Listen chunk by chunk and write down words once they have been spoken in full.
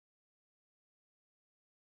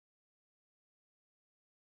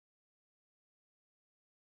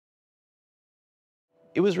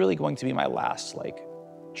It was really going to be my last like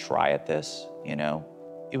try at this, you know?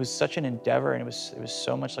 It was such an endeavor and it was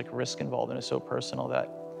so much like risk involved and it was so personal that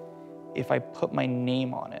if I put my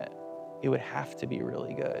name on it, it would have to be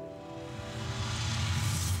really good.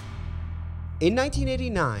 In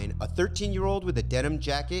 1989, a 13-year-old with a denim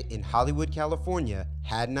jacket in Hollywood, California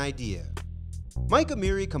had an idea. Mike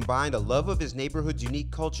Amiri combined a love of his neighborhood's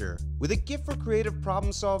unique culture with a gift for creative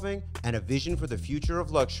problem solving and a vision for the future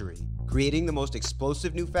of luxury, creating the most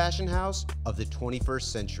explosive new fashion house of the 21st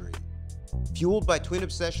century. Fueled by twin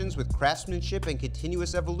obsessions with craftsmanship and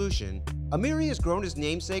continuous evolution, Amiri has grown his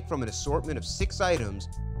namesake from an assortment of 6 items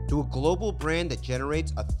to a global brand that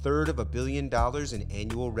generates $1/3 billion in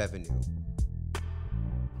annual revenue.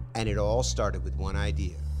 And it all started with one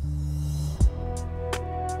idea.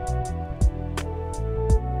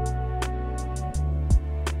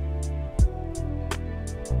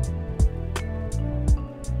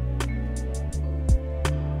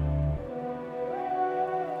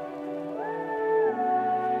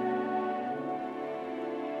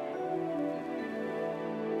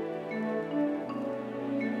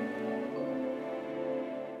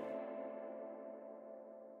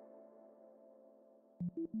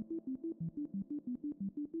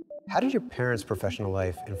 How did your parents' professional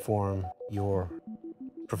life inform your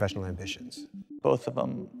professional ambitions? Both of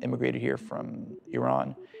them immigrated here from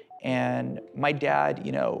Iran. And my dad,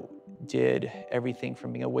 you know, did everything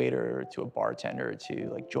from being a waiter to a bartender to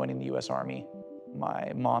like joining the US Army.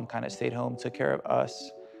 My mom kind of stayed home, took care of us.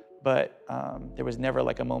 But there was never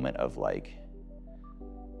like a moment of like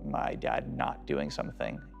my dad not doing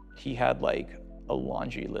something. He had like a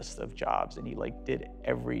laundry list of jobs and he like did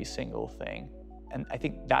every single thing. And I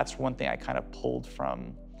think that's one thing I kind of pulled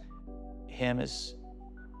from him is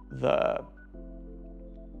the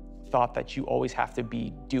thought that you always have to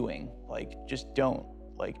be doing, like just don't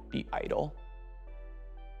like be idle.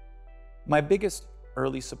 My biggest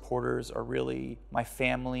early supporters are really my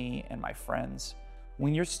family and my friends.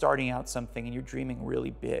 When you're starting out something and you're dreaming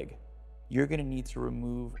really big, you're gonna need to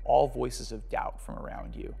remove all voices of doubt from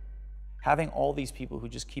around you. Having all these people who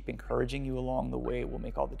just keep encouraging you along the way will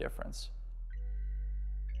make all the difference.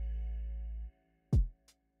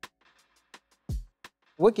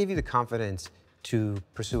 What gave you the confidence to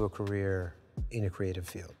pursue a career in a creative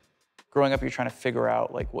field? Growing up, you're trying to figure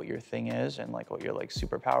out like what your thing is and like what your like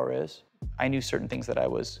superpower is. I knew certain things that I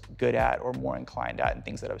was good at or more inclined at and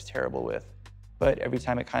things that I was terrible with. But every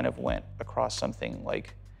time it kind of went across something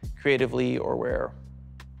like creatively or where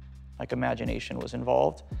like imagination was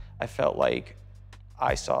involved, I felt like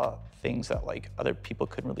I saw things that like other people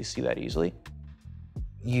couldn't really see that easily.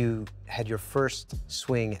 You had your first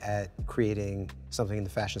swing at creating something in the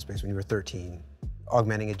fashion space when you were 13,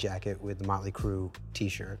 augmenting a jacket with the Motley Crue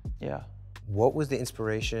t-shirt. Yeah. What was the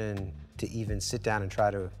inspiration to even sit down and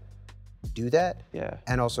try to do that? Yeah.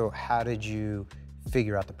 And also, how did you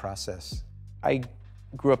figure out the process? I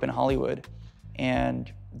grew up in Hollywood,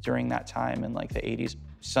 and during that time in like the 80s,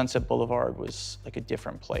 Sunset Boulevard was like a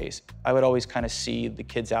different place. I would always kind of see the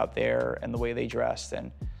kids out there and the way they dressed,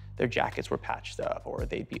 and their jackets were patched up, or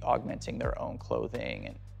they'd be augmenting their own clothing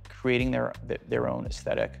and creating their own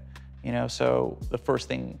aesthetic, you know? So the first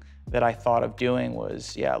thing that I thought of doing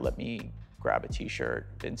was, yeah, let me grab a t-shirt,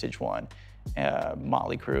 vintage one,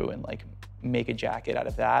 Motley Crue, and like make a jacket out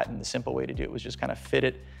of that. And the simple way to do it was just kind of fit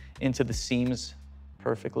it into the seams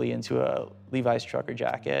perfectly into a Levi's trucker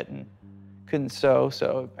jacket, and couldn't sew,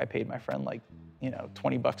 so I paid my friend like, you know,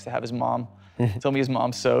 20 bucks to have his mom tell me his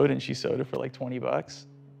mom sewed, and she sewed it for like 20 bucks.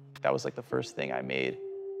 That was like the first thing I made.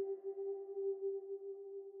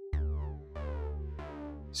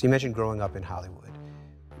 So you mentioned growing up in Hollywood.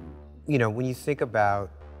 You know, when you think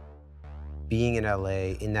about being in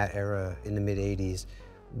LA in that era, in the mid-'80s,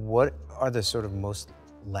 what are the sort of most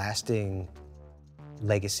lasting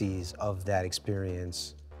legacies of that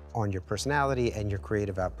experience on your personality and your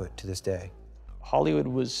creative output to this day? Hollywood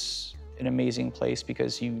was an amazing place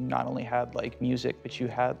because you not only had like music, but you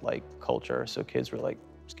had like culture. So kids were like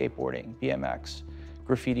skateboarding, BMX,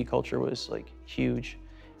 graffiti culture was like huge.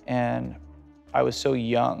 And I was so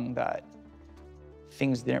young that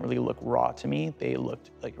things didn't really look raw to me. They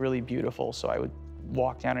looked like really beautiful. So I would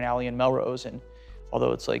walk down an alley in Melrose, and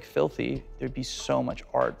although it's like filthy, there'd be so much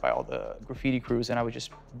art by all the graffiti crews, and I would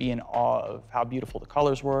just be in awe of how beautiful the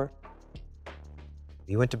colors were.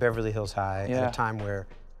 You went to Beverly Hills High Yeah. at a time where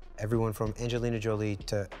everyone from Angelina Jolie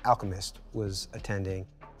to Alchemist was attending.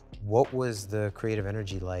 What was the creative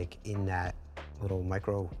energy like in that little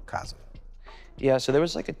microcosm? Yeah, so there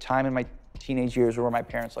was like a time in my teenage years where my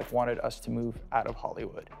parents like wanted us to move out of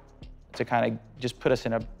Hollywood to kind of just put us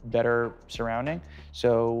in a better surrounding.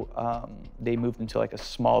 So they moved into like a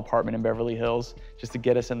small apartment in Beverly Hills just to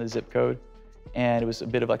get us in the zip code. And it was a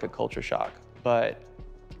bit of like a culture shock. But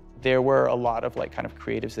there were a lot of like kind of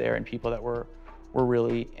creatives there and people that were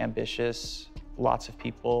really ambitious. Lots of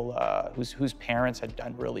people whose parents had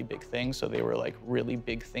done really big things, so they were like really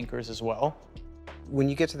big thinkers as well. When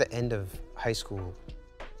you get to the end of high school,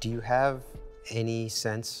 do you have any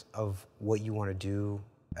sense of what you want to do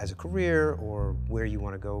as a career or where you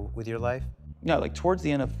want to go with your life? No, like towards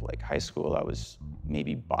the end of like high school, I was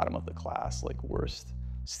maybe bottom of the class, like worst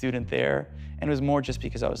student there. And it was more just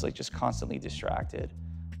because I was like just constantly distracted.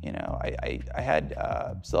 You know, I had,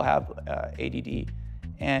 still have ADD,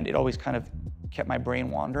 and it always kind of kept my brain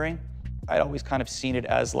wandering. I'd always kind of seen it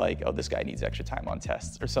as like, oh, this guy needs extra time on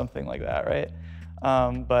tests or something like that, right?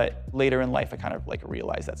 But later in life, I kind of like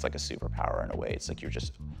realized that's like a superpower in a way. It's like you're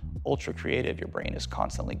just ultra creative, your brain is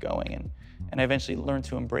constantly going, and I eventually learned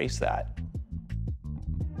to embrace that.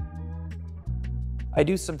 I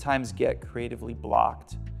do sometimes get creatively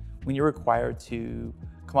blocked when you're required to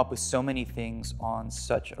come up with so many things on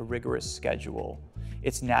such a rigorous schedule.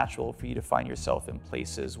 It's natural for you to find yourself in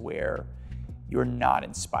places where you're not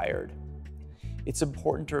inspired. It's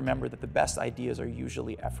important to remember that the best ideas are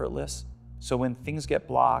usually effortless. So when things get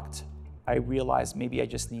blocked, I realize maybe I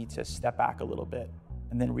just need to step back a little bit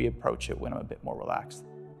and then reapproach it when I'm a bit more relaxed.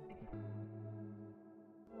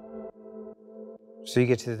 So you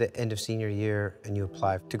get to the end of senior year and you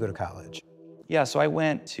apply to go to college. Yeah, so I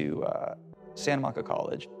went to Santa Monica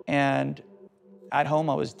College, and at home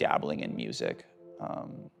I was dabbling in music.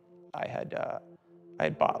 I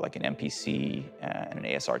had bought like an MPC and an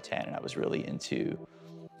ASR-10, and I was really into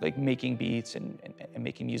like making beats and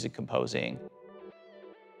making music, composing.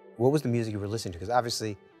 What was the music you were listening to? Because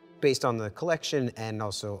obviously, based on the collection and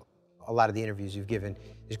also a lot of the interviews you've given,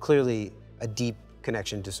 there's clearly a deep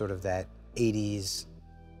connection to sort of that 80s,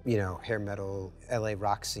 you know, hair metal, LA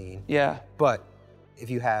rock scene. Yeah. But if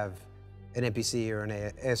you have an MPC or an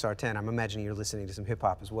ASR-10, I'm imagining you're listening to some hip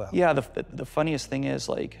hop as well. Yeah, the funniest thing is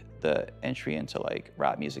like the entry into like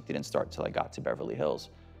rap music didn't start till I got to Beverly Hills,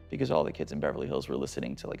 because all the kids in Beverly Hills were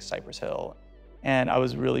listening to like Cypress Hill. And I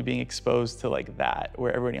was really being exposed to like that,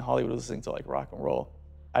 where everybody in Hollywood was listening to like rock and roll.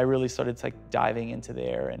 I really started to, like diving into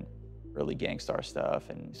there and early Gangstar stuff,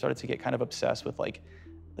 and started to get kind of obsessed with like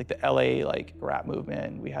the LA like rap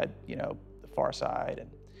movement. We had, you know, the Far Side and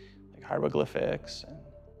like Hieroglyphics and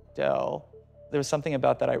Dell. There was something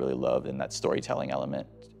about that I really loved, and that storytelling element,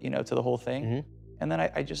 you know, to the whole thing. Mm-hmm. And then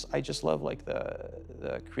I just love like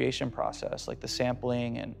the creation process, like the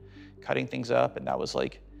sampling and cutting things up, and that was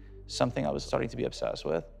like something I was starting to be obsessed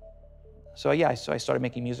with. So yeah, so I started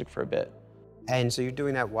making music for a bit. And so you're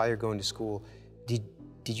doing that while you're going to school. Did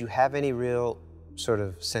you have any real sort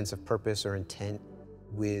of sense of purpose or intent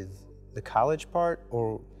with the college part,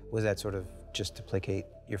 or was that sort of just to placate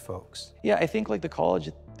your folks? Yeah, I think like the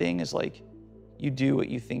college thing is like, you do what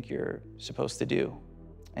you think you're supposed to do.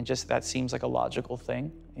 And just that seems like a logical thing,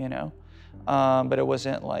 you know? But it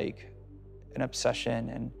wasn't like an obsession,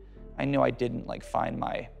 and I knew I didn't like find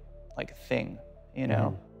my like thing, you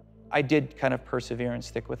know? Mm-hmm. I did kind of persevere and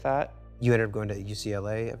stick with that. You ended up going to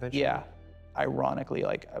UCLA eventually? Yeah. Ironically,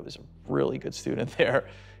 like I was a really good student there.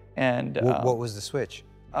 And what was the switch?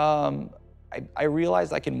 I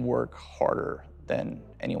realized I can work harder than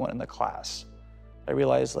anyone in the class. I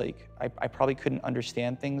realized like I probably couldn't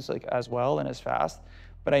understand things like as well and as fast,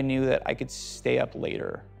 but I knew that I could stay up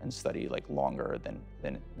later and study like longer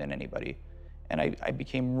than anybody. And I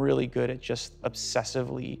became really good at just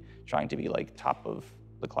obsessively trying to be like top of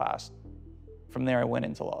the class. From there, I went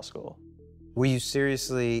into law school. Were you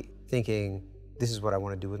seriously thinking, this is what I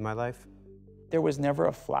want to do with my life? There was never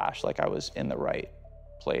a flash like I was in the right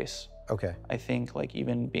place. Okay. I think like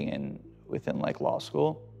even being within like law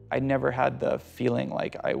school, I never had the feeling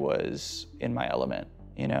like I was in my element,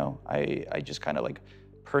 you know? I just kind of like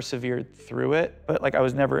persevered through it, but like I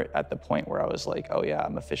was never at the point where I was like, oh yeah,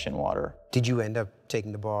 I'm a fish in water. Did you end up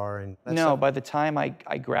taking the bar and that No, stuff? by the time I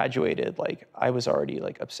graduated, like I was already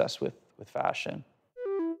like obsessed with fashion.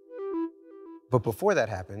 But before that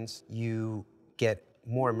happens, you get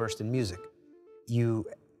more immersed in music. You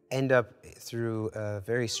end up, through a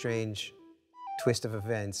very strange twist of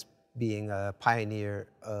events, being a pioneer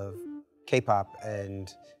of K-pop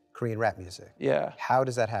and Korean rap music. Yeah. How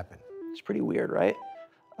does that happen? It's pretty weird, right?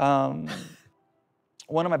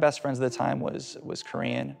 One of my best friends at the time was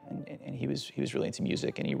Korean, and he was really into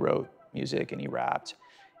music, and he wrote music and he rapped,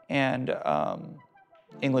 and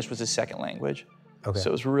English was his second language. Okay. So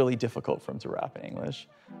it was really difficult for him to rap in English.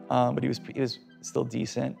 But he was still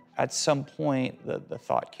decent. At some point, the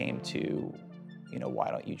thought came to, why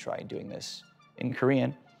don't you try doing this in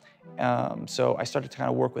Korean? So I started to kind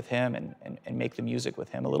of work with him and make the music with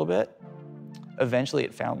him a little bit. Eventually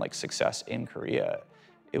it found like success in Korea.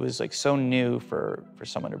 It was like so new for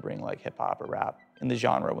someone to bring like hip hop or rap in the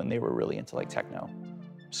genre when they were really into like techno.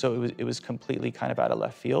 So it was completely kind of out of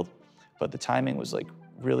left field, but the timing was like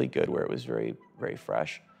really good where it was very, very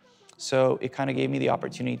fresh. So it kind of gave me the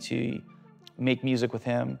opportunity to make music with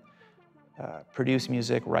him, produce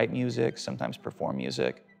music, write music, sometimes perform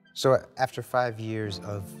music. So after 5 years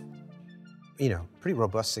of, pretty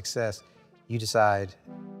robust success, you decide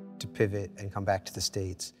to pivot and come back to the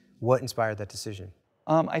States. What inspired that decision?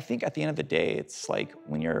 I think at the end of the day, it's like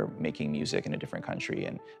when you're making music in a different country,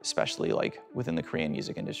 and especially like within the Korean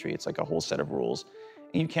music industry, it's like a whole set of rules,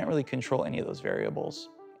 and you can't really control any of those variables.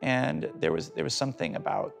 And there was something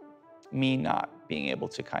about me not being able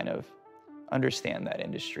to kind of understand that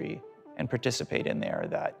industry and participate in there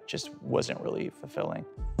that just wasn't really fulfilling.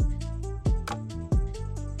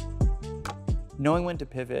 Knowing when to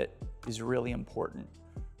pivot is really important.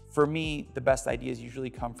 For me, the best ideas usually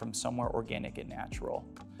come from somewhere organic and natural.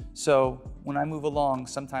 So when I move along,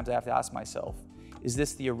 sometimes I have to ask myself, is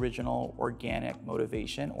this the original organic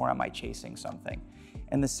motivation, or am I chasing something?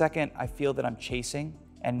 And the second I feel that I'm chasing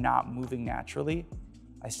and not moving naturally,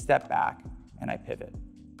 I step back and I pivot.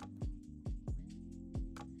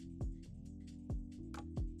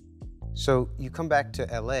 So you come back to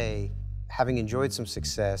LA, having enjoyed some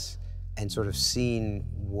success and sort of seen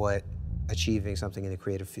what achieving something in the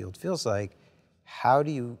creative field feels like. How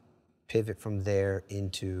do you pivot from there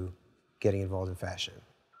into getting involved in fashion?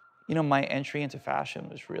 My entry into fashion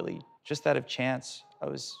was really just out of chance. I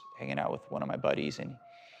was hanging out with one of my buddies and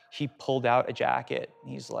he pulled out a jacket.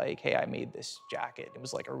 And he's like, hey, I made this jacket. It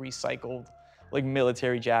was like a recycled, like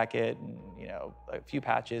military jacket, and a few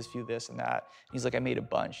patches, few this and that. And he's like, I made a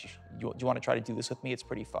bunch. Do you want to try to do this with me? It's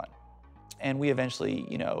pretty fun. And we eventually,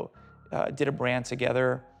 did a brand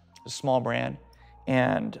together, a small brand,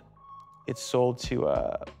 and it sold to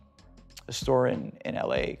a store in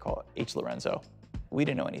LA called H. Lorenzo. We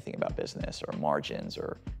didn't know anything about business or margins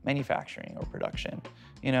or manufacturing or production.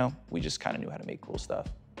 We just kind of knew how to make cool stuff.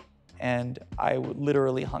 And I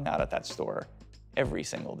literally hung out at that store every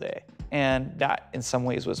single day. And that, in some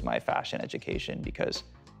ways, was my fashion education, because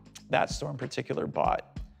that store in particular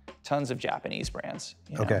bought tons of Japanese brands.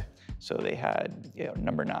 Okay. So they had,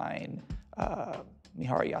 Number 9,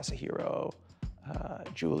 Mihara Yasuhiro,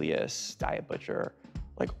 Julius, Diet Butcher,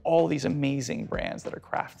 like all these amazing brands that are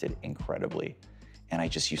crafted incredibly. And I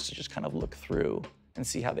just used to just kind of look through and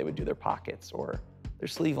see how they would do their pockets or their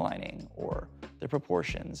sleeve lining or their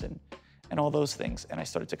proportions and all those things. And I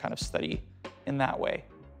started to kind of study in that way.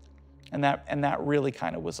 And that really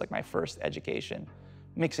kind of was like my first education,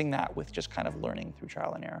 mixing that with just kind of learning through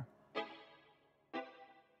trial and error.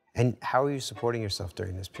 And how are you supporting yourself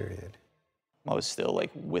during this period? I was still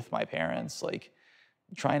like with my parents, like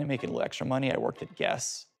trying to make a little extra money. I worked at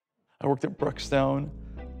Guess. I worked at Brookstone.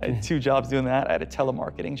 I had 2 jobs doing that. I had a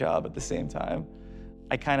telemarketing job at the same time.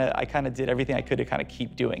 I kind of did everything I could to kind of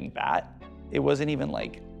keep doing that. It wasn't even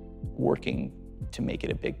like working to make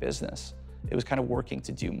it a big business. It was kind of working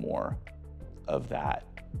to do more of that.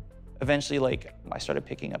 Eventually, like, I started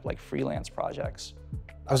picking up like freelance projects.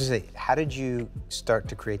 I was gonna say, how did you start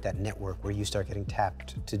to create that network where you start getting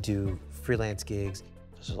tapped to do freelance gigs?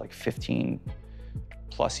 This was like 15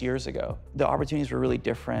 plus years ago. The opportunities were really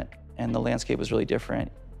different and the landscape was really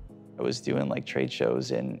different. I was doing like trade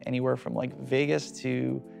shows in anywhere from like Vegas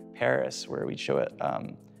to Paris, where we'd show at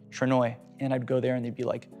Trenoy, and I'd go there and there'd be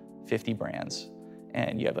like 50 brands,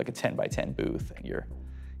 and you have like a 10 by 10 booth, and you're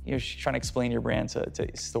trying to explain your brand to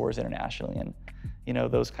stores internationally, and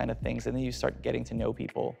those kind of things. And then you start getting to know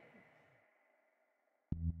people,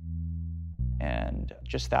 and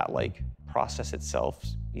just that like process itself,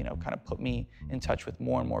 kind of put me in touch with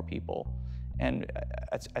more and more people. And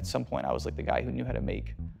at some point, I was like the guy who knew how to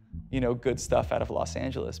make, good stuff out of Los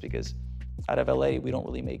Angeles, because out of LA, we don't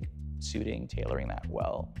really make suiting, tailoring that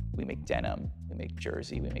well. We make denim, we make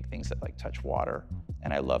jersey, we make things that like touch water.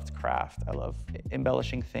 And I loved craft. I love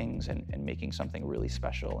embellishing things and making something really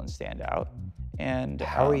special and stand out. And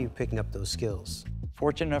how are you picking up those skills?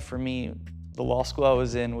 Fortunate enough for me, the law school I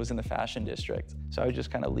was in the fashion district. So I would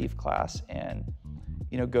just kind of leave class and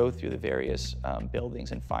go through the various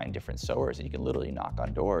buildings and find different sewers, and you can literally knock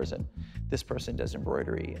on doors, and this person does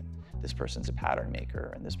embroidery, and this person's a pattern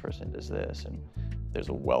maker, and this person does this, and there's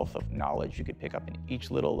a wealth of knowledge you could pick up in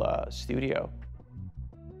each little studio.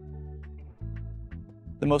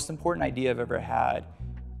 The most important idea I've ever had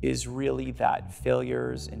is really that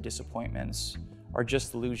failures and disappointments are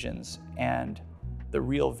just illusions, and the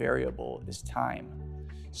real variable is time.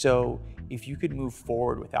 So if you could move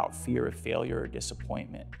forward without fear of failure or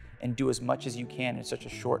disappointment and do as much as you can in such a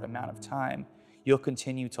short amount of time, you'll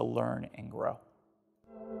continue to learn and grow.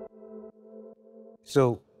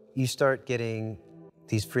 So you start getting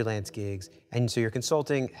these freelance gigs, and so you're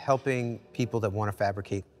consulting, helping people that want to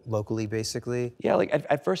fabricate locally, basically? Yeah, like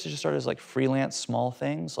at first it just started as like freelance small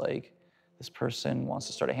things, like this person wants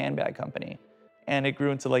to start a handbag company. And it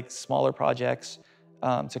grew into like smaller projects,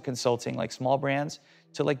 to consulting like small brands,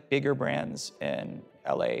 to like bigger brands in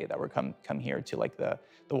LA that would come here to like the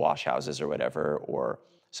wash houses or whatever, or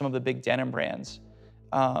some of the big denim brands.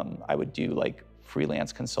 I would do like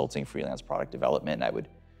freelance consulting, freelance product development. I would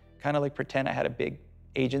kind of like pretend I had a big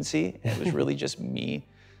agency, and it was really just me.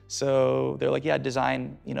 So they're like, yeah,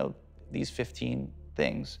 design, these 15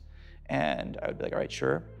 things. And I would be like, all right,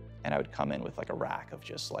 sure. And I would come in with like a rack of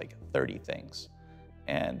just like 30 things.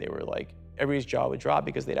 And they were like, everybody's jaw would drop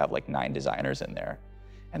because they'd have like 9 designers in there.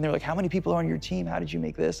 And they're like, how many people are on your team? How did you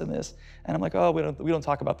make this and this? And I'm like, oh, we don't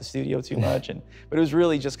talk about the studio too much. But it was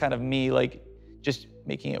really just kind of me like just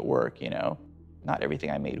making it work, Not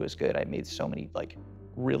everything I made was good. I made so many like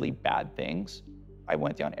really bad things. I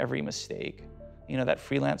went down every mistake. That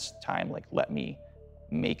freelance time like let me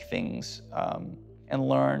make things and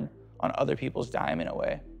learn on other people's dime in a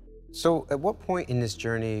way. So at what point in this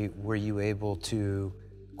journey were you able to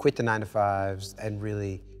quit the 9-to-5s and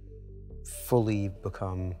really fully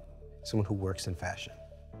become someone who works in fashion?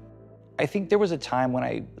 I think there was a time when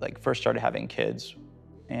I like first started having kids,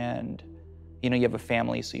 and you have a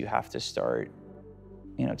family, so you have to start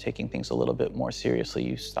taking things a little bit more seriously.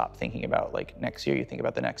 You stop thinking about like next year, you think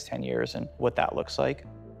about the next 10 years and what that looks like.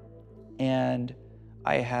 And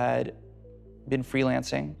I had been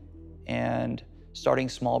freelancing and starting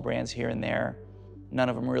small brands here and there. None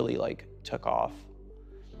of them really like took off.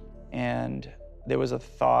 And there was a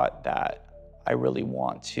thought that I really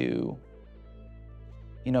want to,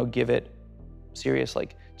 give it serious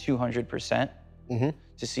like 200%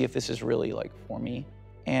 to see if this is really like for me,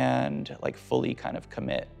 and like fully kind of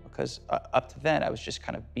commit, because up to then I was just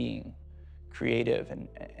kind of being creative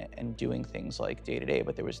and doing things like day to day,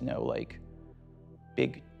 but there was no like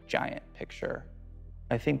big giant picture.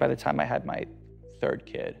 I think by the time I had my 3rd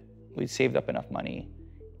kid, we'd saved up enough money,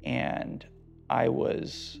 and I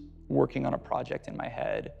was working on a project in my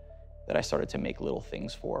head that I started to make little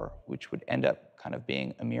things for, which would end up kind of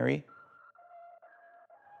being Amiri.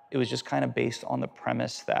 It was just kind of based on the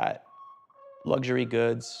premise that luxury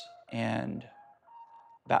goods and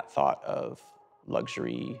that thought of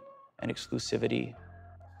luxury and exclusivity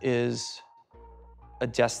is a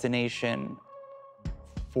destination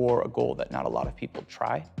for a goal that not a lot of people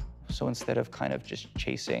try. So instead of kind of just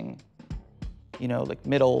chasing, like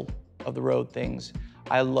middle of the road things,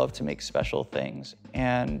 I love to make special things.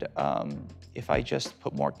 And if I just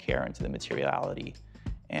put more care into the materiality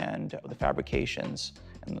and the fabrications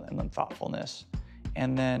and the thoughtfulness,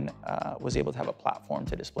 and then was able to have a platform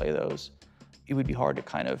to display those, it would be hard to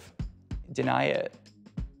kind of deny it.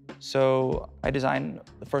 So I designed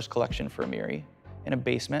the first collection for Amiri in a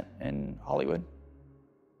basement in Hollywood.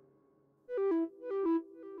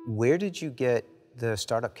 Where did you get the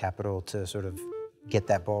startup capital to sort of get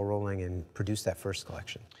that ball rolling and produce that first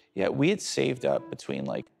collection? Yeah, we had saved up between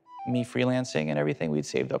like me freelancing and everything, we'd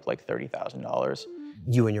saved up like $30,000.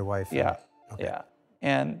 You and your wife? Yeah, okay. Yeah.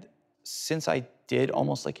 And since I did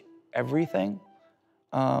almost like everything,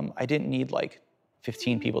 I didn't need like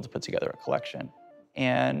 15 people to put together a collection.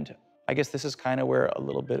 And I guess this is kind of where a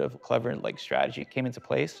little bit of clever like strategy came into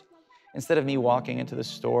place. Instead of me walking into the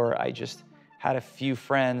store, I just had a few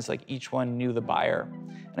friends, like each one knew the buyer.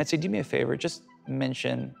 And I'd say, do me a favor, just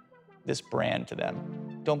mention this brand to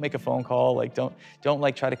them. Don't make a phone call, like don't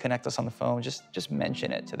like try to connect us on the phone, just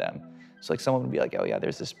mention it to them. So like someone would be like, oh yeah,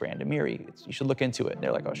 there's this brand Amiri, you should look into it. And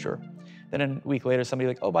they're like, oh sure. Then a week later, somebody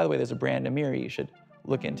like, oh by the way, there's a brand Amiri you should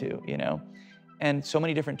look into, And so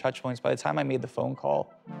many different touch points. By the time I made the phone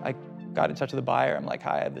call, I got in touch with the buyer. I'm like,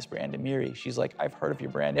 hi, I have this brand Amiri. She's like, I've heard of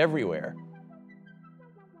your brand everywhere.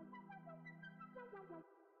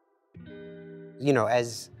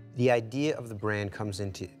 As the idea of the brand comes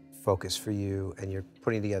into focus for you and you're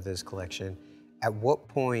putting together this collection, at what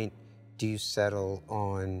point do you settle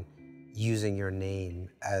on using your name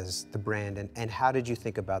as the brand, and how did you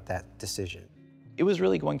think about that decision? It was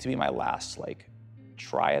really going to be my last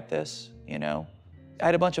try at this, I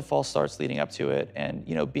had a bunch of false starts leading up to it, and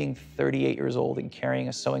being 38 years old and carrying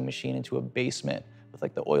a sewing machine into a basement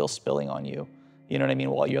with the oil spilling on you,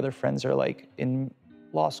 while your other friends are in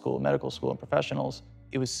law school, medical school, and professionals.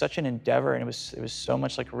 It was such an endeavor, and it was so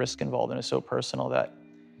much like risk involved, and it was so personal that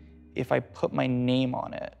if I put my name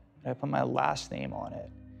on it, if I put my last name on it,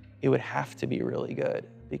 it would have to be really good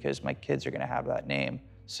because my kids are gonna have that name.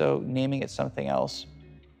 So naming it something else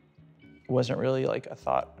wasn't really like a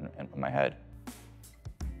thought in my head.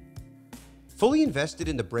 Fully invested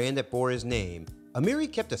in the brand that bore his name,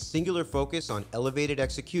 Amiri kept a singular focus on elevated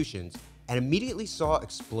executions and immediately saw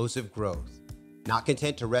explosive growth. Not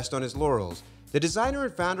content to rest on his laurels, the designer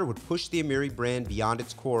and founder would push the Amiri brand beyond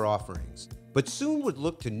its core offerings, but soon would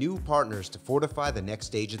look to new partners to fortify the next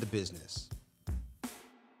stage of the business.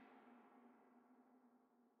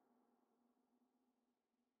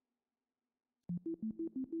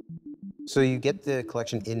 So you get the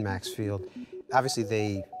collection in Maxfield. Obviously,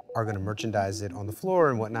 they are going to merchandise it on the floor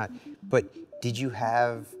and whatnot, but did you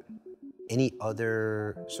have any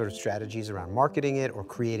other sort of strategies around marketing it or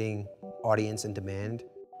creating audience and demand?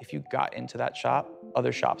 If you got into that shop,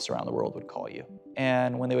 other shops around the world would call you.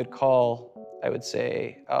 And when they would call, I would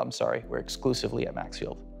say, oh, I'm sorry, we're exclusively at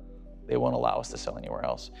Maxfield. They won't allow us to sell anywhere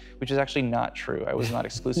else, which is actually not true. I was not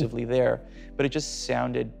exclusively there, but it just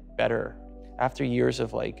sounded better. After years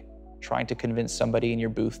of like trying to convince somebody in your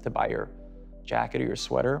booth to buy your jacket or your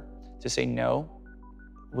sweater, to say no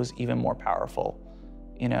was even more powerful.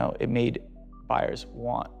 You know, it made buyers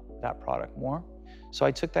want that product more. So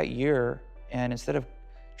I took that year, and instead of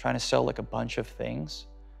trying to sell like a bunch of things,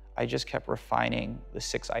 I just kept refining the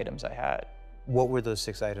 6 items I had. What were those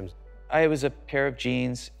 6 items? It was a pair of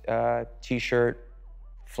jeans, t-shirt,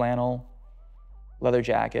 flannel, leather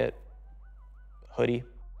jacket, hoodie.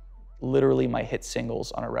 Literally my hit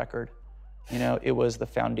singles on a record. You know, it was the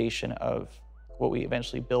foundation of what we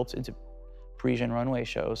eventually built into Parisian runway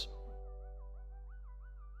shows.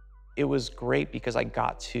 It was great because I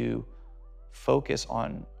got to focus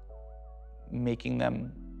on making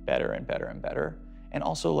them better and better and better, and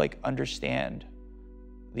also like understand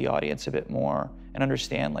the audience a bit more and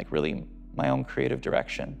understand like really my own creative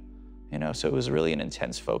direction, you know? So it was really an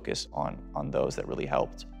intense focus on those that really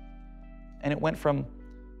helped. And it went from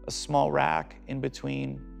a small rack in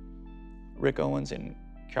between Rick Owens and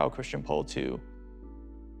Carol Christian Pole to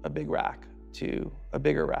a big rack, to a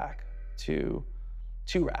bigger rack, to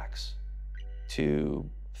 2 racks, to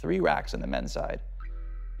 3 racks on the men's side.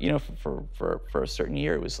 You know, for a certain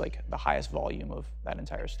year, it was like the highest volume of that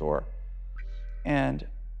entire store. And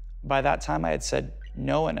by that time, I had said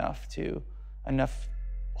no enough to enough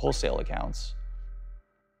wholesale accounts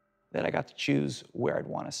that I got to choose where I'd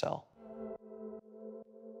want to sell.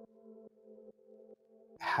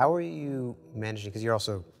 How are you managing, because you're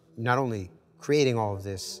also not only creating all of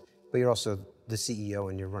this, but you're also the CEO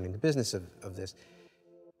and you're running the business of this.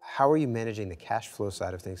 How are you managing the cash flow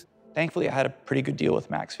side of things? Thankfully, I had a pretty good deal with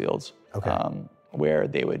Maxfield's, where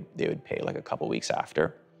they would pay like a couple weeks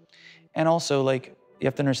after. And also, like, you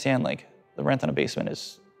have to understand, like, the rent on a basement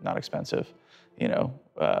is not expensive. You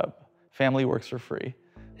know, family works for free,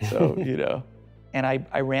 so, you know. And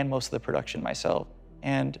I ran most of the production myself.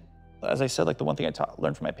 And as I said, like, the one thing I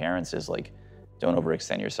learned from my parents is, like, don't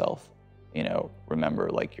overextend yourself. You know, remember,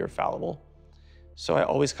 like, you're fallible. So I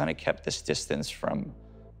always kind of kept this distance from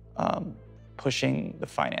pushing the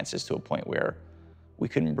finances to a point where we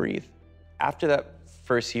couldn't breathe. After that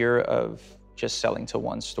first year of just selling to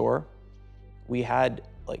one store, we had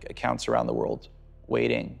like accounts around the world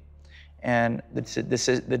waiting. And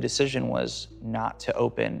the decision was not to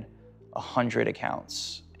open 100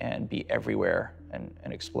 accounts and be everywhere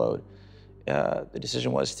and explode. The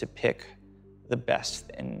decision was to pick the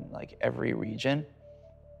best in like every region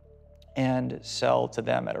and sell to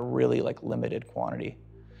them at a really like limited quantity,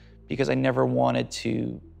 because I never wanted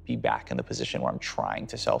to be back in the position where I'm trying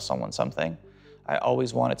to sell someone something. I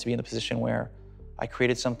always wanted to be in the position where I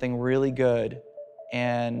created something really good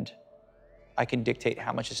and I can dictate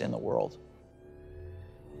how much is in the world.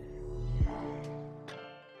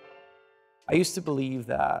 I used to believe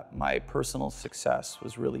that my personal success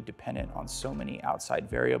was really dependent on so many outside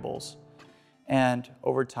variables. And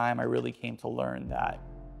over time, I really came to learn that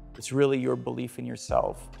it's really your belief in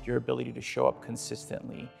yourself, your ability to show up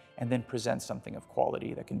consistently, and then present something of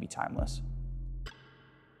quality that can be timeless.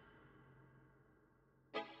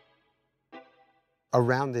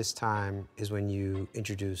 Around this time is when you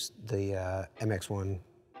introduced the MX-1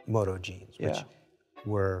 Moto jeans, which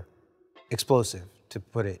were explosive, to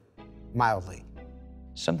put it mildly.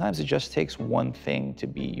 Sometimes it just takes one thing to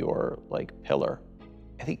be your like pillar.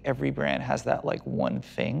 I think every brand has that like one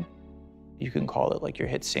thing. You can call it like your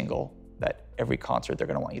hit single, that every concert they're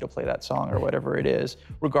gonna want you to play that song or whatever it is,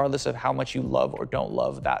 regardless of how much you love or don't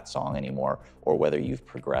love that song anymore, or whether you've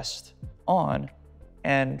progressed on.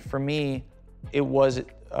 And for me, it was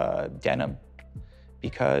denim,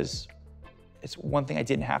 because it's one thing I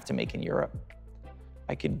didn't have to make in Europe.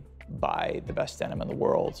 I could buy the best denim in the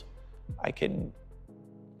world. I can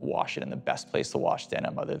wash it in the best place to wash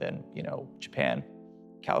denim other than, Japan,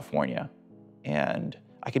 California. And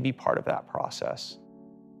I could be part of that process.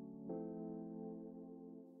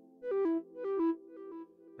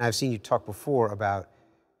 I've seen you talk before about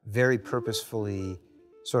very purposefully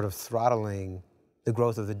sort of throttling the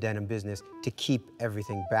growth of the denim business to keep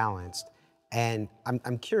everything balanced. And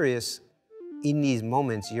I'm curious, in these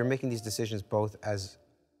moments, you're making these decisions both as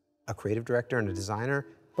a creative director and a designer,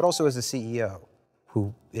 but also as a CEO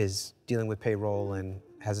who is dealing with payroll and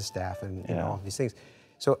has a staff and all of these things.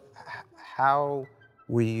 So how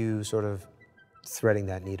were you sort of threading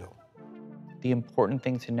that needle? The important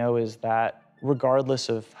thing to know is that regardless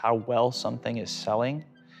of how well something is selling,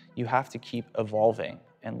 you have to keep evolving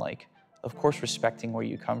and, like, of course, respecting where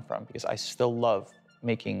you come from, because I still love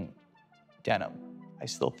making denim. I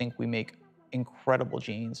still think we make incredible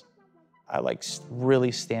jeans. I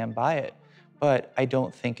really stand by it, but I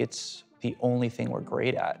don't think it's the only thing we're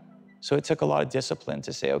great at. So it took a lot of discipline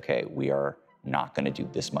to say, okay, we are not gonna do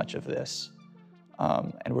this much of this,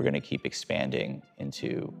 and we're gonna keep expanding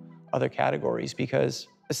into other categories, because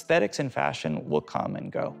aesthetics and fashion will come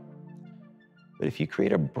and go. But if you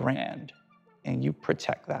create a brand and you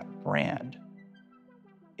protect that brand,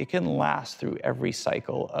 it can last through every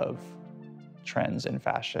cycle of trends in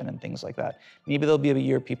fashion and things like that. Maybe there'll be a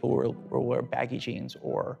year people will wear baggy jeans,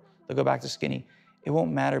 or they'll go back to skinny. It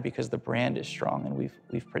won't matter because the brand is strong and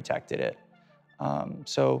we've protected it.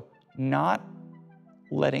 So not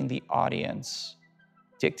letting the audience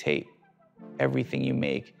dictate everything you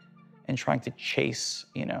make and trying to chase,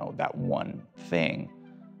 that one thing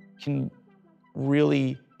can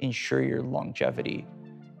really ensure your longevity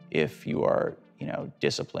if you are,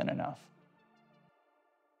 disciplined enough.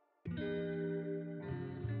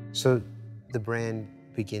 So the brand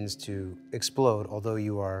begins to explode, although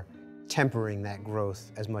you are tempering that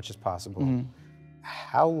growth as much as possible. Mm-hmm.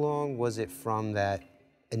 How long was it from that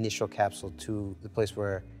initial capsule to the place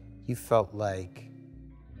where you felt like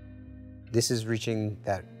this is reaching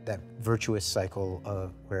that virtuous cycle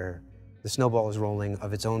of where the snowball is rolling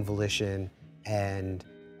of its own volition, and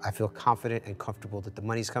I feel confident and comfortable that the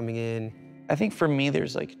money's coming in? I think for me,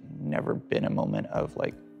 there's never been a moment of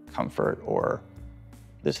comfort or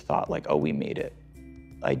this thought oh, we made it.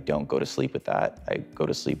 I don't go to sleep with that. I go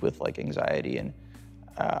to sleep with anxiety and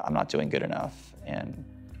I'm not doing good enough, and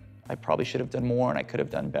I probably should have done more and I could have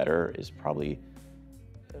done better is probably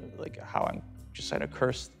how I'm just kind of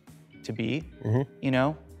cursed to be,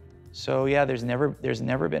 So yeah, there's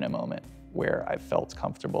never been a moment where I felt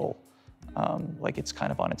comfortable, it's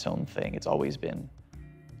kind of on its own thing. It's always been,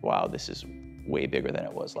 wow, this is way bigger than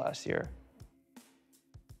it was last year.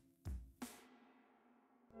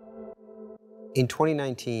 In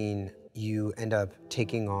 2019, you end up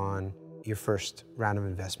taking on your first round of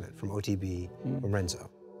investment from OTB, from Renzo.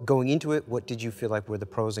 Going into it, what did you feel like were the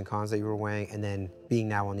pros and cons that you were weighing? And then being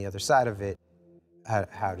now on the other side of it,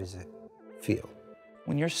 how does it feel?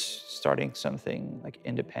 When you're starting something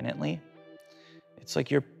independently, it's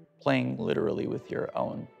you're playing literally with your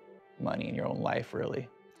own money and your own life, really.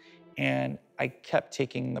 And I kept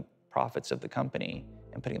taking the profits of the company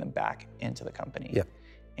and putting them back into the company. Yep.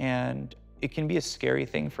 And it can be a scary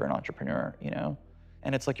thing for an entrepreneur,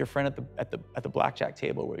 And it's like your friend at the blackjack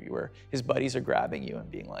table where his buddies are grabbing you and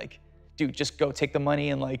being like, dude, just go take the money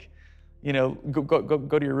and go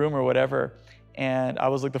to your room or whatever. And I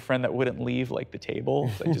was the friend that wouldn't leave the table.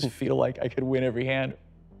 So I just feel like I could win every hand.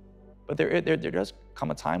 But there does come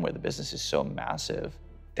a time where the business is so massive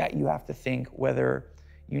that you have to think whether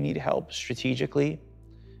you need help strategically,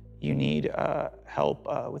 you need help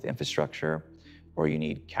with infrastructure, or you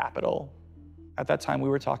need capital. At that time, we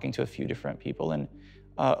were talking to a few different people, and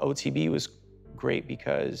OTB was great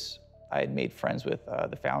because I had made friends with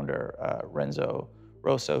the founder, Renzo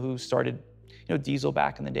Rosso, who started Diesel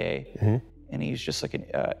back in the day. Mm-hmm. And he's just an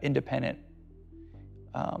independent,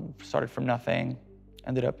 started from nothing,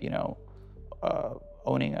 ended up,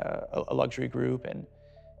 owning a luxury group, and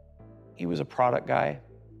he was a product guy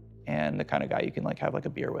and the kind of guy you can have a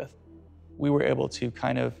beer with. We were able to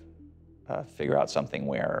kind of figure out something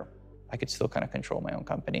where I could still kind of control my own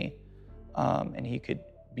company, and he could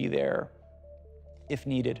be there if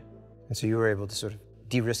needed. And so you were able to sort of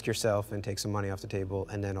de-risk yourself and take some money off the table,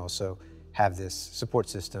 and then also have this support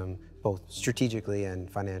system, both strategically and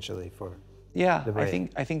financially for the brand.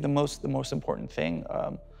 I think the most important thing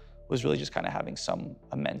was really just kind of having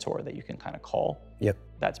a mentor that you can kind of call. Yep.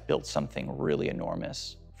 That's built something really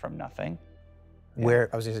enormous from nothing. Where,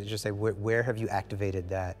 I was going to just say, where have you activated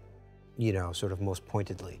that, sort of most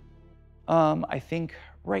pointedly? I think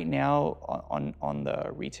right now on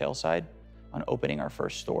the retail side, on opening our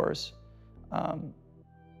first stores,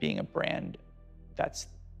 being a brand that's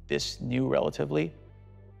this new relatively,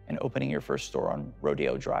 and opening your first store on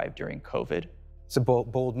Rodeo Drive during COVID. It's a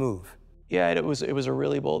bold move. Yeah, it was a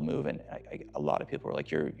really bold move, and a lot of people were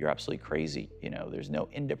like, "You're absolutely crazy." There's no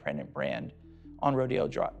independent brand on Rodeo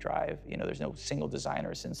Drive. There's no single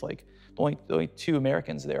designer, since like the only two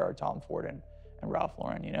Americans there are Tom Ford and Ralph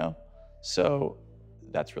Lauren. So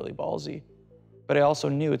that's really ballsy. But I also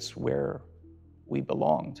knew it's where we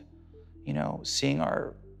belonged. Seeing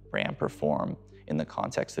our brand perform in the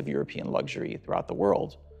context of European luxury throughout the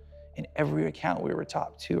world, in every account we were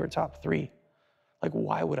top 2 or top 3. Like,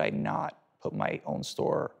 why would I not put my own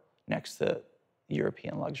store next to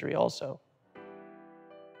European luxury also?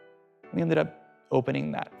 We ended up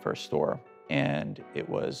opening that first store, and it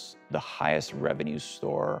was the highest revenue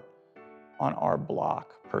store on our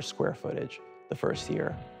block per square footage the first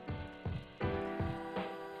year.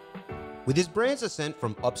 With his brand's ascent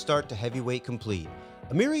from upstart to heavyweight complete,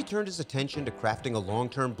 Amiri turned his attention to crafting a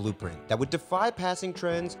long-term blueprint that would defy passing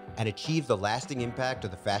trends and achieve the lasting impact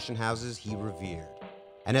of the fashion houses he revered.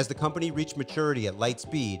 And as the company reached maturity at light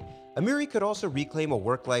speed, Amiri could also reclaim a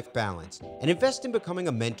work-life balance and invest in becoming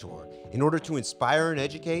a mentor in order to inspire and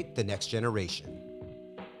educate the next generation.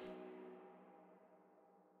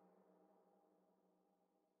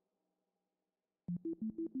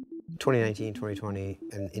 In 2019, 2020,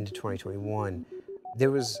 and into 2021,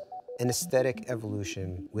 there was an aesthetic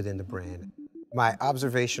evolution within the brand. My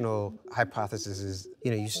observational hypothesis is,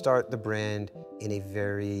 you start the brand in a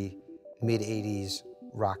very mid-'80s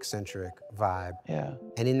rock-centric vibe. Yeah.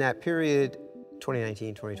 And in that period,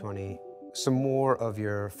 2019, 2020, some more of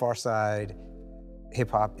your Far Side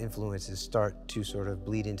hip-hop influences start to sort of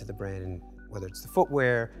bleed into the brand, and whether it's the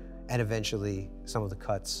footwear and eventually some of the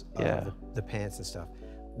cuts of the pants and stuff.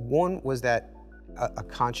 One, was that a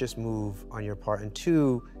conscious move on your part? And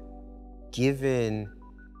two, given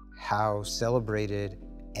how celebrated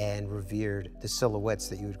and revered the silhouettes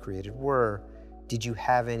that you had created were, did you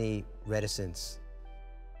have any reticence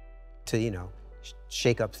to,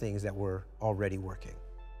 shake up things that were already working?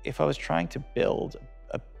 If I was trying to build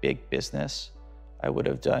a big business, I would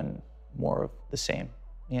have done more of the same,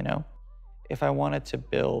 If I wanted to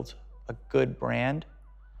build a good brand,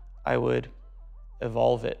 I would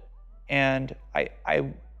evolve it. And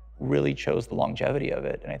I really chose the longevity of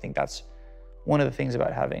it. And I think that's one of the things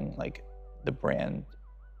about having like the brand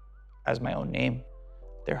as my own name.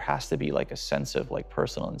 There has to be like a sense of like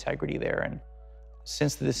personal integrity there. And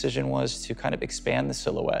since the decision was to kind of expand the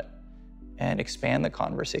silhouette and expand the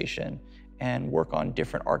conversation and work on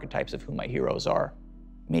different archetypes of who my heroes are,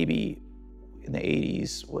 maybe in the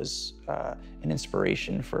 80s was an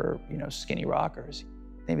inspiration for, skinny rockers.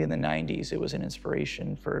 Maybe in the 90s, it was an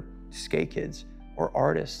inspiration for skate kids or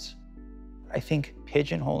artists. I think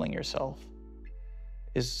pigeonholing yourself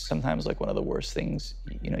is sometimes like one of the worst things,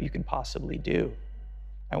 you can possibly do.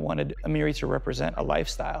 I wanted Amiri to represent a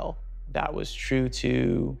lifestyle that was true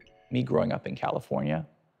to me growing up in California,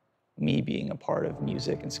 me being a part of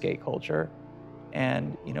music and skate culture,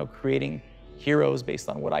 and creating heroes based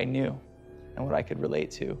on what I knew and what I could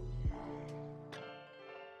relate to.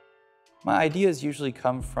 My ideas usually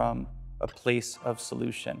come from a place of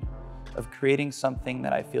solution, of creating something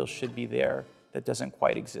that I feel should be there that doesn't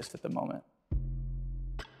quite exist at the moment.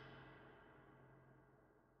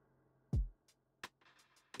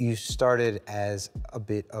 You started as a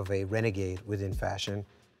bit of a renegade within fashion,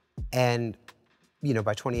 and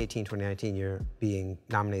by 2018, 2019, you're being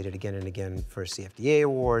nominated again and again for CFDA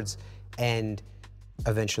awards, and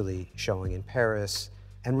eventually showing in Paris,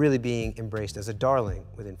 and really being embraced as a darling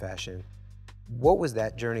within fashion. What was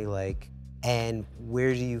that journey like, and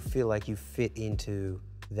where do you feel like you fit into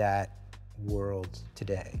that world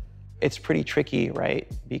today? It's pretty tricky,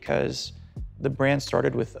 right? Because the brand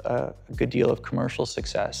started with a good deal of commercial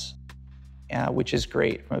success, which is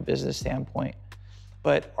great from a business standpoint.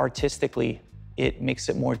 But artistically, it makes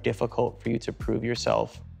it more difficult for you to prove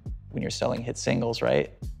yourself when you're selling hit singles,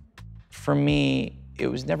 right? For me, it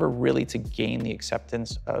was never really to gain the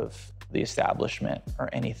acceptance of the establishment or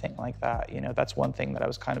anything like that. That's one thing that I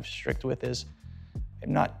was kind of strict with, is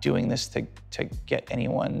I'm not doing this to get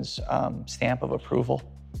anyone's stamp of approval,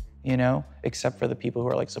 except for the people who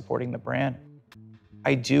are like supporting the brand.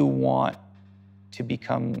 I do want to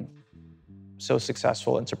become so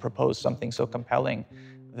successful and to propose something so compelling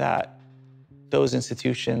that those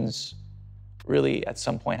institutions really at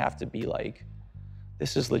some point have to be like,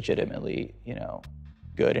 this is legitimately,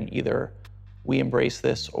 good, and either we embrace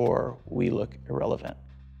this or we look irrelevant.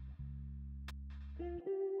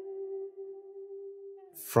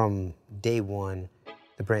 From day one,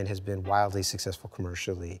 the brand has been wildly successful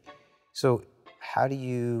commercially. So how do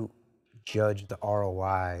you judge the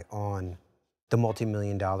ROI on the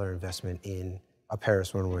multi-million-dollar investment in a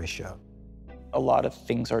Paris runway show? A lot of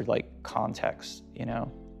things are like context, you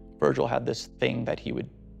know? Virgil had this thing that he would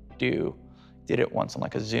do, did it once on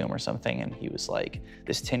like a Zoom or something, and he was like,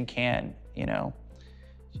 this tin can, you know,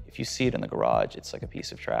 if you see it in the garage, it's like a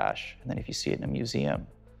piece of trash. And then if you see it in a museum,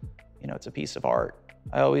 you know, it's a piece of art.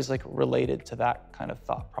 I always like related to that kind of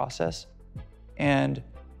thought process. And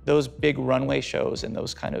those big runway shows and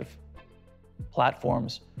those kind of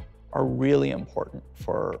platforms are really important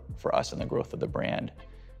for us in the growth of the brand,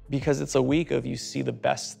 because it's a week of you see the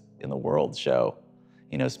best in the world show,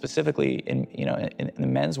 you know, specifically in the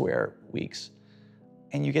menswear weeks,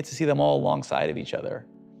 and you get to see them all alongside of each other.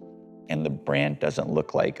 And the brand doesn't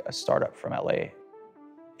look like a startup from LA.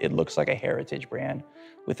 It looks like a heritage brand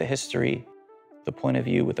with a history, the point of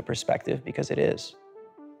view, with the perspective, because it is.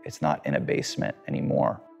 It's not in a basement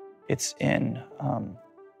anymore. It's in a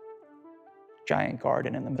giant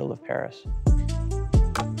garden in the middle of Paris.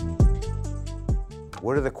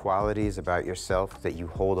 What are the qualities about yourself that you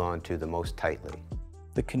hold on to the most tightly?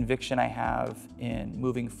 The conviction I have in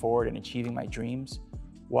moving forward and achieving my dreams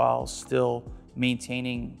while still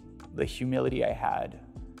maintaining the humility I had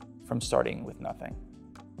from starting with nothing.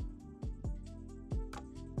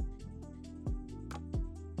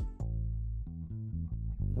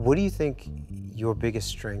 What do you think your biggest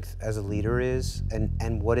strength as a leader is,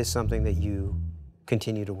 and what is something that you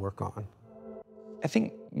continue to work on? I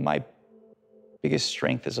think my biggest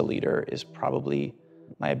strength as a leader is probably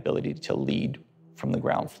my ability to lead from the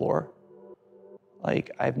ground floor. Like,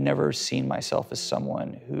 I've never seen myself as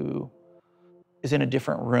someone who is in a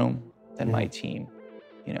different room than my team,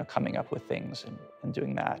 you know, coming up with things and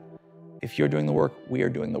doing that. If you're doing the work, we are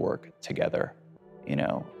doing the work together. You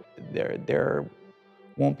know, there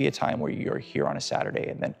won't be a time where you're here on a Saturday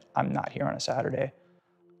and then I'm not here on a Saturday.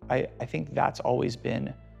 I think that's always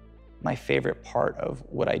been my favorite part of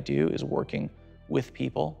what I do, is working with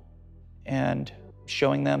people and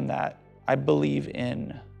showing them that I believe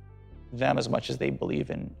in them as much as they believe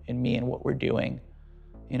in me and what we're doing,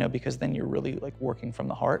 you know, because then you're really like working from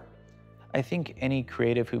the heart. I think any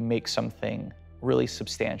creative who makes something really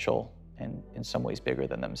substantial and in some ways bigger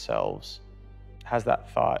than themselves has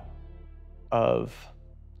that thought of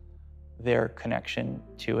their connection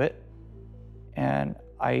to it. And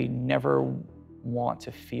I never want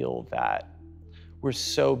to feel that we're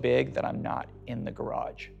so big that I'm not in the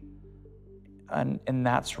garage. And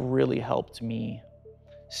that's really helped me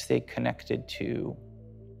stay connected to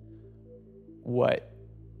what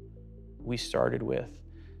we started with.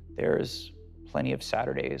 There's plenty of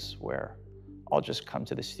Saturdays where I'll just come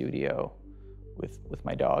to the studio with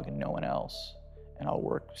my dog and no one else, and I'll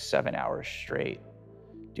work 7 hours straight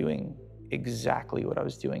doing exactly what I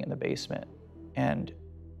was doing in the basement. And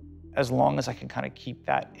as long as I can kind of keep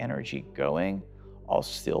that energy going, I'll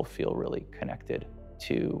still feel really connected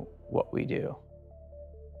to what we do.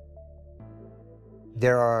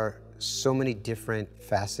 There are so many different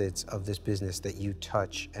facets of this business that you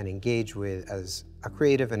touch and engage with as a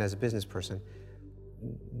creative and as a business person.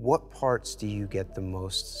 What parts do you get the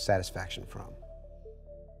most satisfaction from?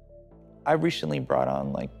 I recently brought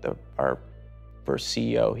on like our first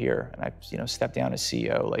CEO here, and I stepped down as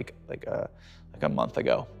CEO like a month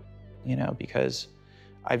ago, because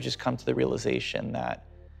I've just come to the realization that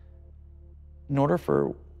in order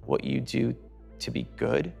for what you do to be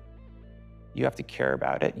good, you have to care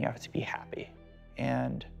about it and you have to be happy.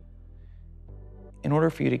 And in order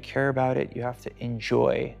for you to care about it, you have to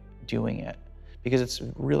enjoy doing it, because it's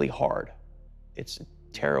really hard. It's a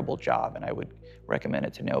terrible job, and I would recommend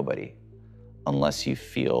it to nobody unless you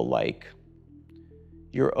feel like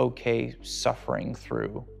you're okay suffering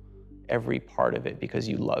through every part of it because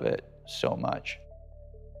you love it so much.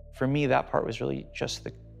 For me, that part was really just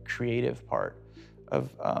the creative part of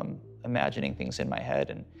imagining things in my head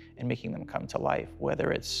and making them come to life,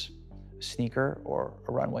 whether it's a sneaker or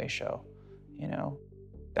a runway show.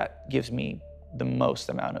 That gives me the most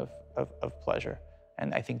amount of pleasure.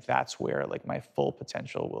 And I think that's where like my full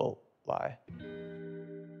potential will lie.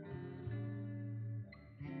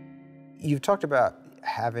 You've talked about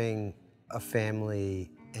having a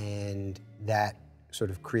family and that sort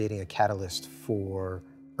of creating a catalyst for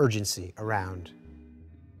urgency around,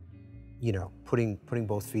 putting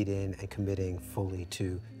both feet in and committing fully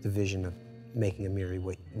to the vision of making Amiri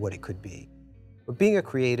what it could be. But being a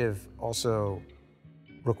creative also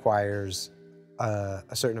requires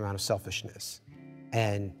a certain amount of selfishness.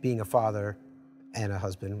 And being a father and a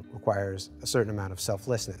husband requires a certain amount of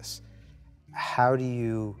selflessness. How do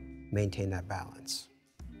you maintain that balance?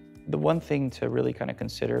 The one thing to really kind of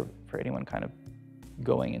consider for anyone kind of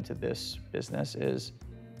going into this business is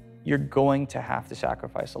you're going to have to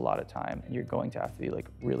sacrifice a lot of time, and you're going to have to be like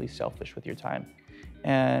really selfish with your time.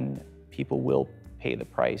 And people will pay the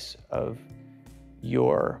price of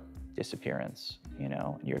your disappearance, you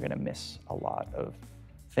know, and you're gonna miss a lot of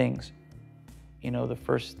things. You know, the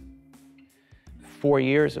first 4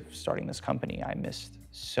 years of starting this company, I missed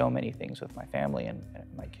so many things with my family and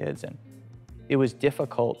my kids, and it was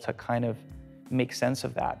difficult to kind of make sense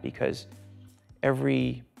of that because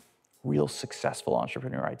every real successful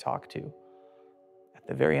entrepreneur I talk to, at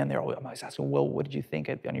the very end, they're always, I'm always asking, well, what did you think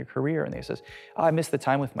on your career? And they says, oh, I missed the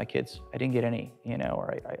time with my kids. I didn't get any, you know,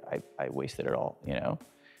 or I wasted it all, you know?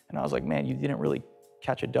 And I was like, man, you didn't really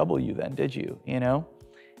catch a W then, did you, you know?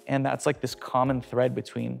 And that's like this common thread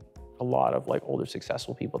between a lot of like older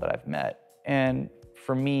successful people that I've met. And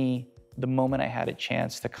for me, the moment I had a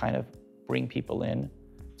chance to kind of bring people in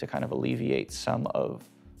to kind of alleviate some of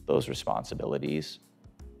those responsibilities,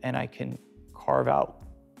 and I can carve out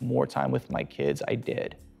more time with my kids, I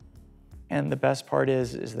did. And the best part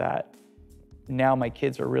is that now my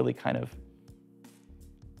kids are really kind of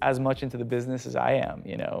as much into the business as I am,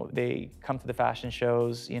 you know. They come to the fashion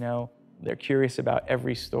shows, you know, they're curious about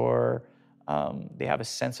every store. They have a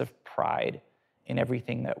sense of pride in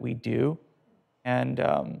everything that we do. And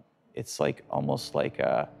it's like almost like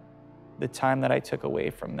the time that I took away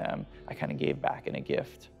from them, I kind of gave back in a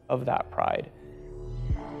gift of that pride.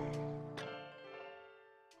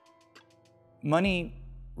 Money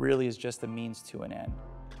really is just a means to an end.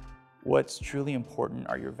 What's truly important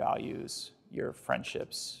are your values, your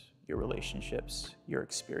friendships, your relationships, your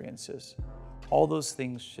experiences. All those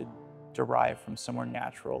things should derive from somewhere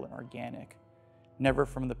natural and organic, never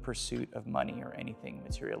from the pursuit of money or anything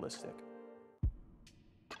materialistic.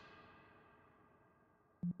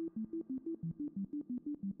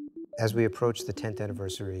 As we approach the 10th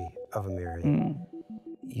anniversary of Amiri,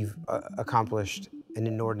 you've accomplished an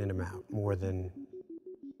inordinate amount, more than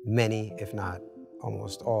many, if not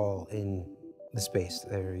almost all, in the space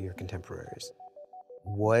that are your contemporaries.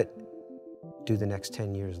 What do the next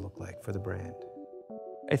 10 years look like for the brand?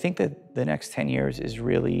 I think that the next 10 years is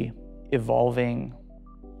really evolving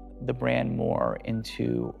the brand more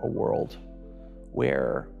into a world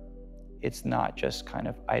where it's not just kind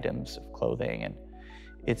of items of clothing, and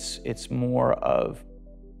it's more of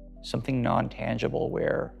something non-tangible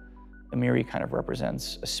where Amiri kind of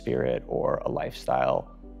represents a spirit or a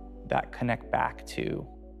lifestyle that connect back to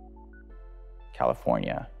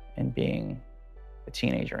California and being a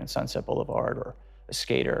teenager in Sunset Boulevard, or a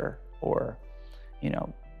skater, or, you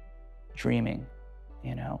know, dreaming,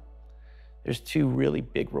 you know. There's two really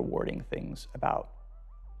big rewarding things about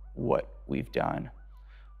what we've done.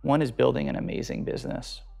 One is building an amazing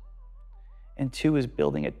business, and two is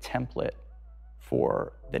building a template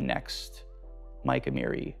for the next Mike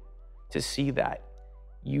Amiri to see that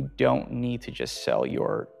you don't need to just sell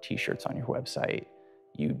your t-shirts on your website.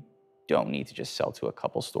 You don't need to just sell to a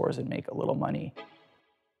couple stores and make a little money.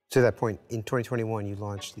 To that point, in 2021, you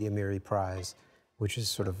launched the Amiri Prize, which is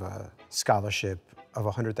sort of a scholarship of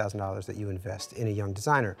 $100,000 that you invest in a young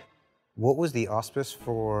designer. What was the auspice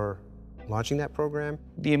for launching that program?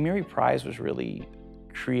 The Amiri Prize was really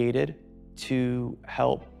created to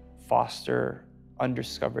help foster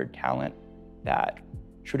undiscovered talent that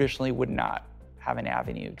traditionally would not have an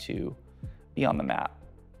avenue to be on the map,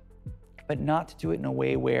 but not to do it in a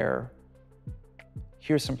way where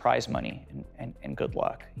here's some prize money and good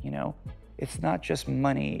luck, you know? It's not just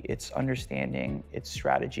money, it's understanding, it's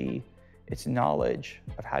strategy, it's knowledge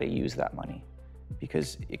of how to use that money,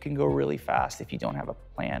 because it can go really fast if you don't have a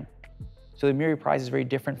plan. So the Amiri Prize is very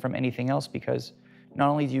different from anything else because not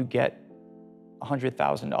only do you get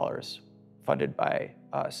 $100,000 funded by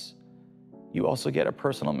us, you also get a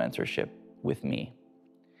personal mentorship with me.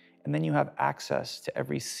 And then you have access to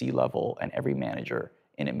every C-level and every manager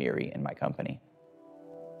in Amiri in my company.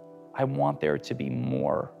 I want there to be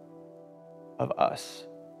more of us.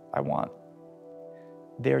 I want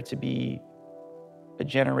there to be a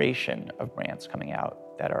generation of brands coming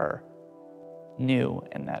out that are new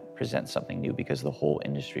and that present something new, because the whole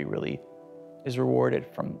industry really is rewarded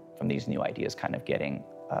from these new ideas kind of getting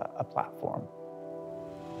a platform.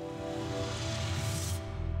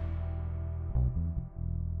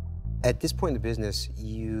 At this point in the business,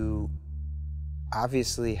 you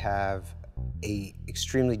obviously have an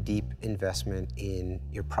extremely deep investment in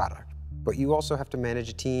your product, but you also have to manage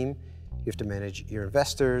a team, you have to manage your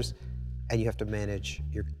investors, and you have to manage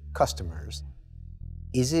your customers.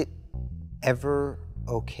 Is it ever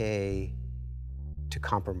okay to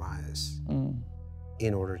compromise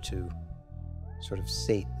in order to sort of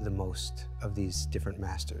sate the most of these different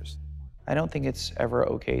masters? I don't think it's ever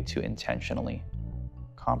okay to intentionally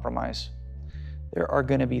compromise. There are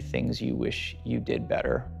going to be things you wish you did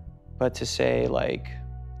better, but to say like,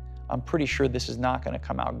 I'm pretty sure this is not going to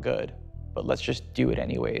come out good, but let's just do it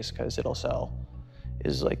anyways because it'll sell,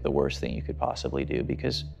 is like the worst thing you could possibly do,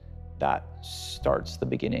 because that starts the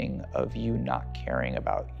beginning of you not caring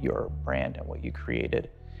about your brand and what you created,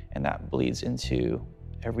 and that bleeds into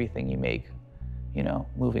everything you make, you know,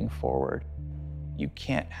 moving forward. You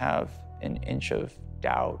can't have an inch of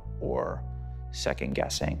doubt or second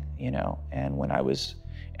guessing, you know. And when I was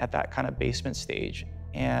at that kind of basement stage,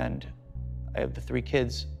 and I have the 3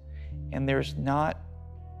 kids, and there's not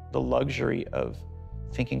the luxury of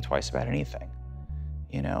thinking twice about anything,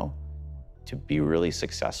 you know. To be really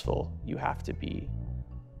successful, you have to be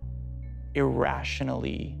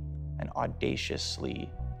irrationally and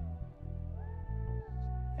audaciously,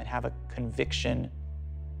 and have a conviction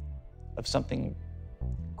of something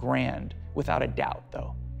grand without a doubt,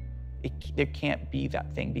 though. There can't be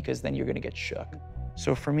that thing, because then you're gonna get shook.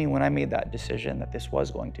 So for me, when I made that decision that this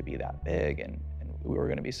was going to be that big and we were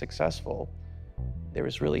gonna be successful, there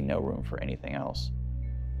was really no room for anything else.